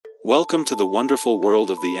Welcome to the wonderful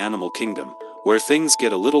world of the animal kingdom, where things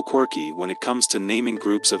get a little quirky when it comes to naming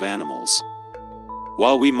groups of animals.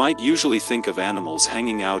 While we might usually think of animals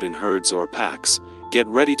hanging out in herds or packs, get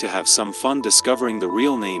ready to have some fun discovering the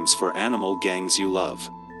real names for animal gangs you love.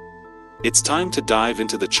 It's time to dive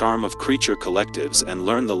into the charm of creature collectives and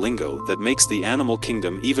learn the lingo that makes the animal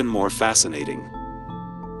kingdom even more fascinating.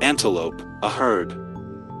 Antelope, a herd.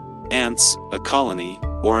 Ants, a colony,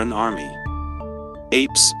 or an army.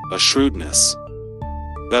 Apes, a shrewdness.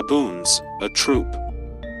 Baboons, a troop.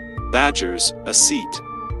 Badgers, a seat.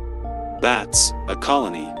 Bats, a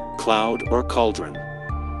colony, cloud or cauldron.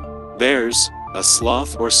 Bears, a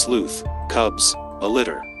sloth or sleuth, cubs, a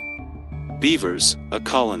litter. Beavers, a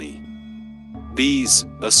colony. Bees,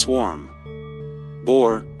 a swarm.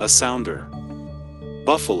 Boar, a sounder.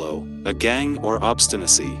 Buffalo, a gang or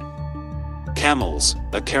obstinacy. Camels,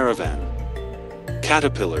 a caravan.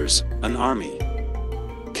 Caterpillars, an army.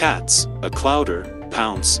 Cats, a clouder,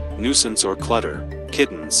 pounce, nuisance or clutter.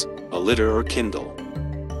 Kittens, a litter or kindle.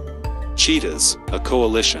 Cheetahs, a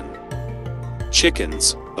coalition.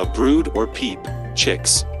 Chickens, a brood or peep.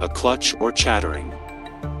 Chicks, a clutch or chattering.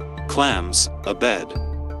 Clams, a bed.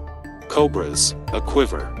 Cobras, a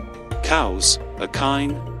quiver. Cows, a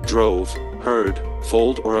kine, drove, herd,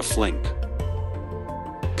 fold or a flink.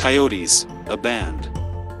 Coyotes, a band.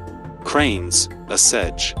 Cranes, a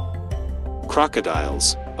sedge.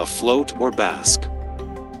 Crocodiles, a float or bask.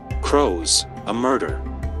 Crows, a murder.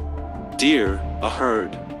 Deer, a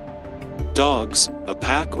herd. Dogs, a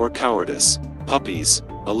pack or cowardice. Puppies,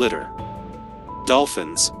 a litter.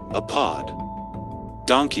 Dolphins, a pod.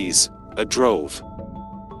 Donkeys, a drove.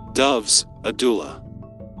 Doves, a doula.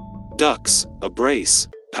 Ducks, a brace,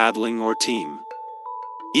 paddling or team.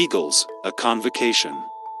 Eagles, a convocation.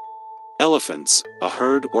 Elephants, a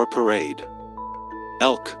herd or parade.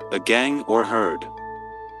 Elk, a gang or herd.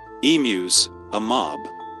 Emus, a mob.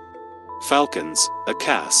 Falcons, a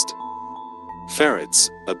caste.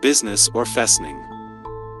 Ferrets, a business or festning.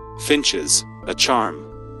 Finches, a charm.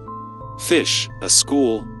 Fish, a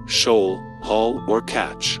school, shoal, haul or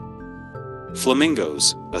catch.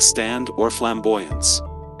 Flamingos, a stand or flamboyance.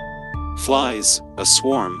 Flies, a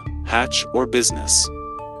swarm, hatch or business.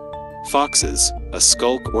 Foxes, a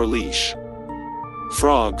skulk or leash.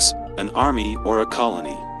 Frogs, an army or a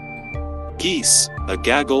colony. Geese, a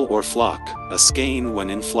gaggle or flock, a skein when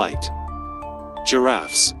in flight.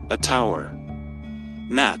 Giraffes, a tower.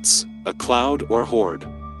 Gnats, a cloud or horde.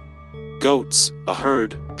 Goats, a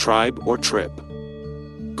herd, tribe or trip.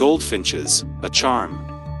 Goldfinches, a charm.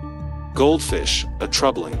 Goldfish, a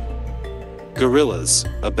troubling. Gorillas,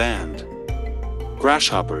 a band.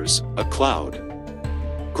 Grasshoppers, a cloud.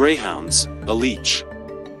 Greyhounds, a leech.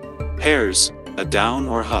 Hares, a down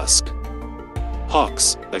or husk.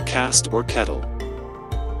 Hawks, a cast or kettle.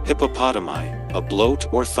 Hippopotami, a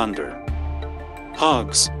bloat or thunder.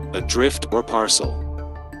 Hogs, a drift or parcel.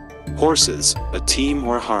 Horses, a team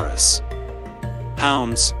or harness.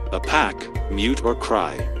 Hounds, a pack, mute or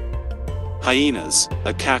cry. Hyenas,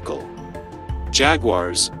 a cackle.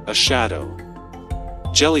 Jaguars, a shadow.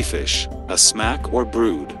 Jellyfish, a smack or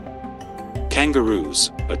brood.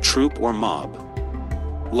 Kangaroos, a troop or mob.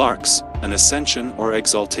 Larks, an ascension or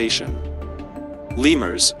exaltation.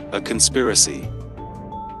 Lemurs, a conspiracy.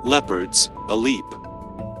 Leopards, a leap.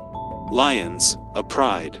 Lions, a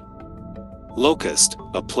pride. Locust,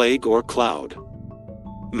 a plague or cloud.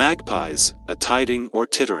 Magpies, a tiding or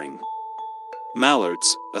tittering.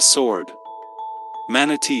 Mallards, a sword.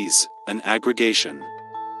 Manatees, an aggregation.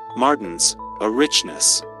 Martins, a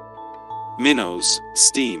richness. Minnows,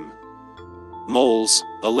 steam. Moles,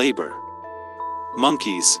 a labor.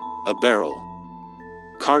 Monkeys, a barrel.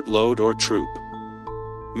 Cartload or troop.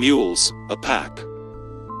 Mules, a pack.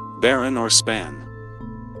 Baron or span.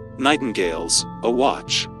 Nightingales, a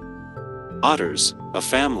watch. Otters, a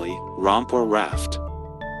family, romp or raft.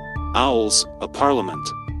 Owls, a parliament.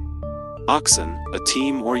 Oxen, a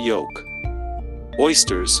team or yoke.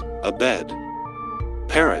 Oysters, a bed.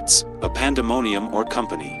 Parrots, a pandemonium or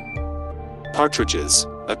company. Partridges,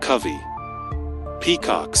 a covey.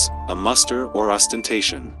 Peacocks, a muster or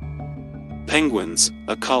ostentation. Penguins,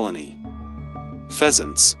 a colony.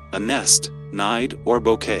 Pheasants, a nest, nide or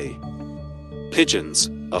bouquet.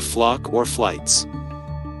 Pigeons, a flock or flights.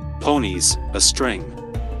 Ponies, a string.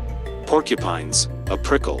 Porcupines, a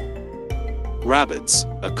prickle. Rabbits,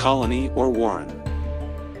 a colony or warren.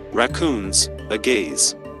 Raccoons, a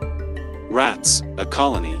gaze. Rats, a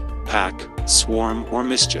colony, pack, swarm or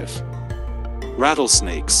mischief.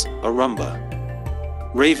 Rattlesnakes, a rumba.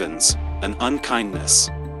 Ravens, an unkindness.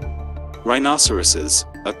 Rhinoceroses,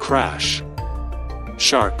 a crash.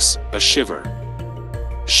 Sharks, a shiver.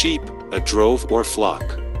 Sheep, a drove or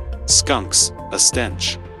flock. Skunks, a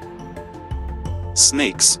stench.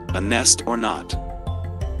 Snakes, a nest or knot.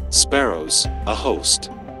 Sparrows, a host.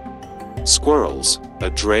 Squirrels, a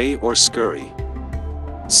dray or scurry.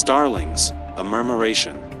 Starlings, a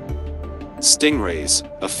murmuration. Stingrays,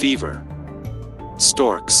 a fever.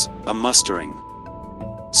 Storks, a mustering.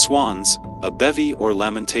 Swans, a bevy or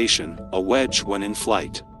lamentation, a wedge when in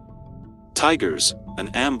flight. Tigers, an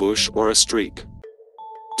ambush or a streak.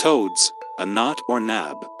 Toads, a knot or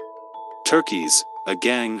nab. Turkeys, a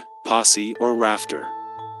gang, posse or rafter.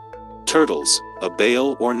 Turtles, a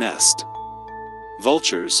bale or nest.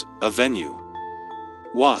 Vultures, a venue.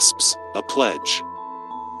 Wasps, a pledge.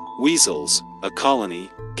 Weasels, a colony,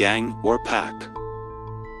 gang or pack.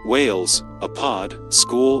 Whales, a pod,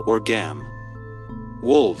 school or gam.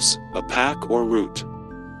 Wolves, a pack or root.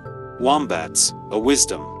 Wombats, a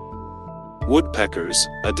wisdom. Woodpeckers,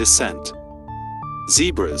 a descent.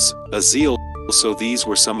 Zebras, a zeal. So these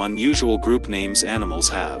were some unusual group names animals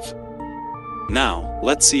have. Now,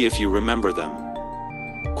 let's see if you remember them.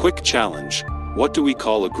 Quick challenge: what do we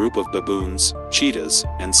call a group of baboons, cheetahs,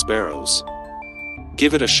 and sparrows?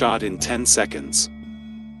 Give it a shot in 10 seconds.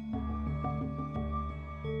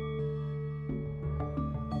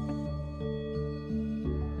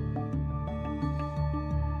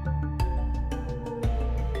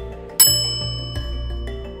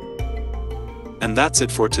 And that's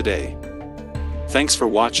it for today. Thanks for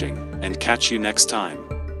watching, and catch you next time.